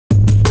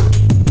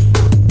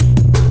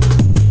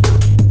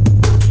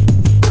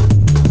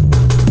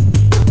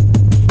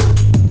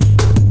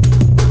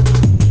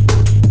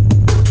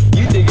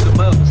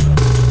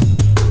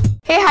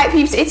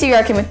peeps, it's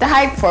your Kim with the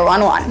Hype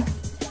 411.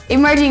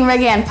 Emerging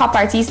reggae and pop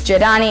artist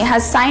Jadani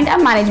has signed a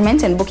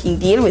management and booking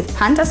deal with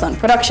Pantason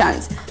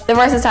Productions. The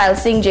versatile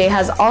Sing J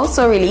has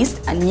also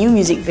released a new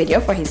music video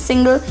for his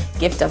single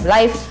Gift of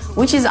Life,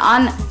 which is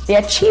on the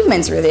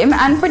Achievements rhythm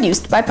and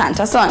produced by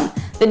Pantason.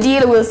 The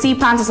deal will see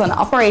Pantason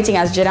operating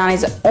as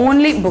Jadani's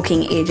only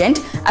booking agent,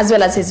 as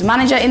well as his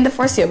manager in the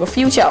foreseeable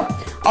future.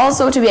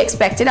 Also to be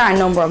expected are a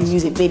number of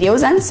music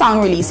videos and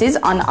song releases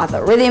on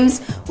other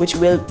rhythms, which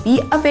will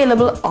be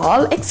available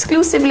all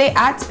exclusively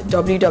at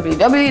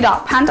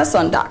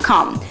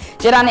www.pantason.com.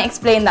 Jadani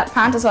explained that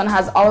Pantason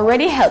has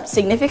already helped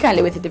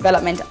significantly with the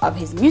development of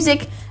his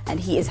music, and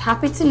he is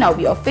happy to now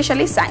be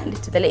officially signed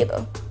to the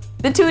label.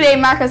 The two-day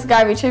Marcus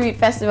Garvey Tribute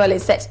Festival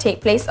is set to take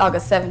place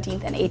August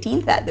 17th and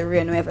 18th at the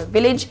Rio Nuevo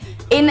Village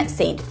in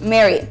St.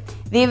 Mary.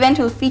 The event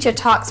will feature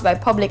talks by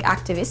public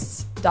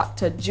activists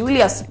Dr.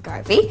 Julius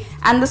Garvey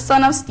and the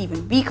son of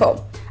Stephen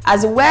Biko,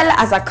 as well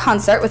as a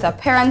concert with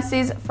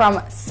appearances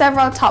from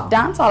several top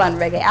dancehall and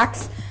reggae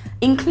acts,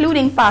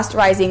 including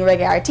fast-rising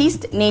reggae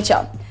artist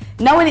Nature.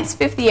 Now in its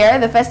 5th year,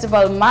 the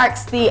festival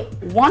marks the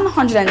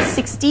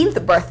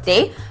 116th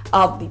birthday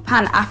of the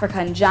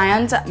Pan-African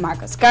giant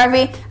Marcus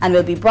Garvey and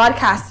will be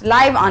broadcast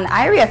live on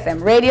IRIE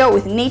FM radio,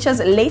 with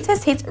Nature's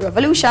latest hit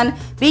Revolution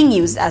being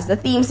used as the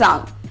theme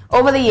song.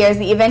 Over the years,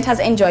 the event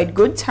has enjoyed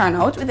good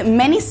turnout, with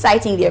many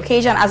citing the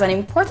occasion as an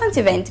important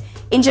event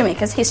in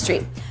Jamaica's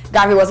history.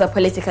 Garvey was a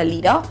political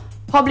leader,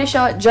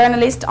 publisher,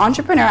 journalist,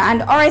 entrepreneur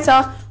and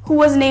orator who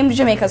was named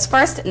Jamaica's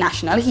first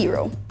national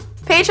hero.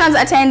 Patrons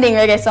attending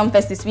Reggae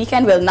Sumfest this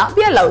weekend will not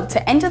be allowed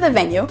to enter the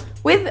venue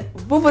with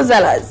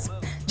vuvuzelas.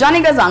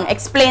 Johnny Gazong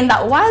explained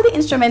that while the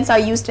instruments are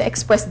used to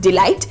express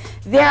delight,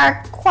 they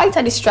are quite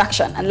a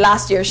distraction, and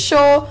last year's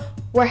show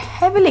were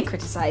heavily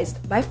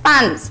criticized by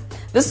fans.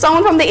 The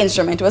sound from the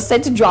instrument was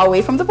said to draw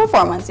away from the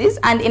performances,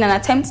 and in an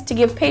attempt to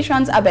give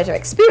patrons a better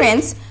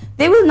experience,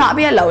 they will not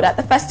be allowed at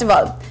the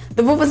festival.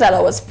 The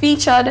vuvuzela was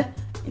featured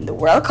in the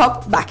World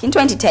Cup back in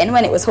 2010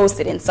 when it was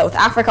hosted in South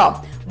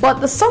Africa.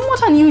 But the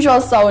somewhat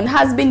unusual sound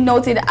has been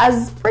noted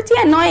as pretty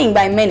annoying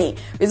by many,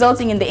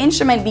 resulting in the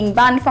instrument being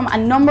banned from a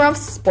number of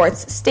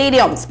sports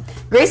stadiums.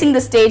 Gracing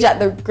the stage at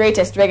the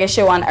greatest reggae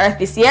show on earth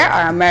this year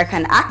are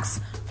American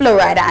acts Flo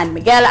Rida and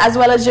Miguel, as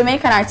well as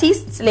Jamaican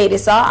artists Lady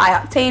Saw,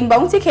 I-Octane,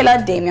 Bounty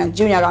Killer, Damian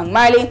Jr. Gang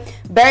Marley,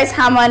 Beres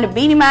Hammond,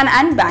 Beanie Man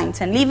and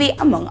Barrington Levy,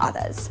 among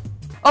others.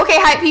 Okay,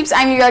 Hype peeps,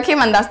 I'm your girl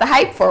Kim and that's the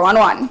Hype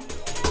 411.